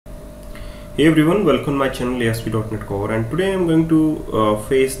Hey everyone, welcome to my channel ASP.NET Core, and today I'm going to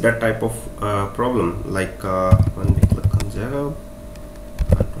face that type of problem like when we click on Java,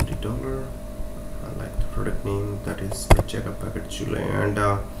 $20, I like the product name, that is the Java packet July, and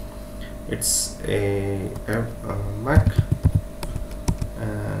it's a Mac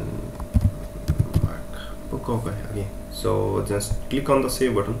and MacBook. Okay, so just click on the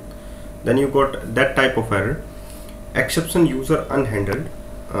save button, then you got that type of error, exception user unhandled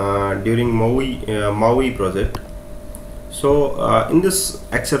during Maui project. So in this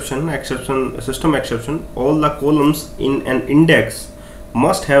exception, system exception, all the columns in an index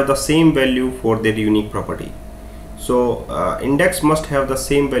must have the same value for their unique property. So index must have the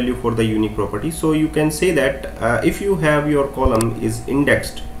same value for the unique property. So you can say that if you have your column is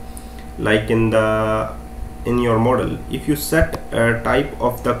indexed, like in your model, if you set a type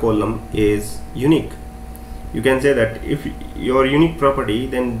of the column is unique, you can say that if your unique property,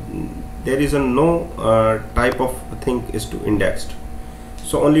 then there is a no type of thing is to indexed.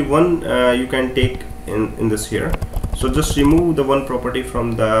 So only one you can take in this here. So just remove the one property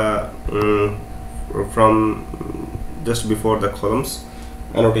from the from just before the columns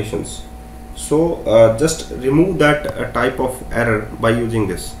annotations. So just remove that type of error by using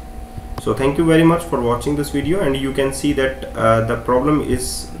this. So thank you very much for watching this video, and you can see that the problem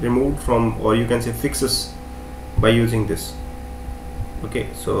is removed from, or you can say fixes, by using this. Okay,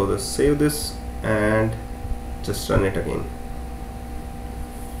 so let's save this and just run it again.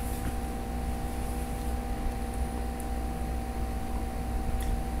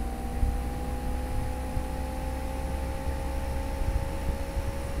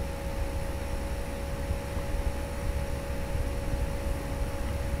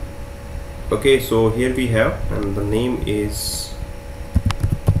 Okay, so here we have, and the name is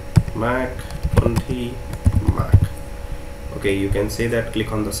Mac 20 Mac. Okay, you can say that,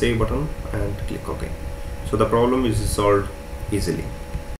 click on the save button and click OK. So the problem is solved easily.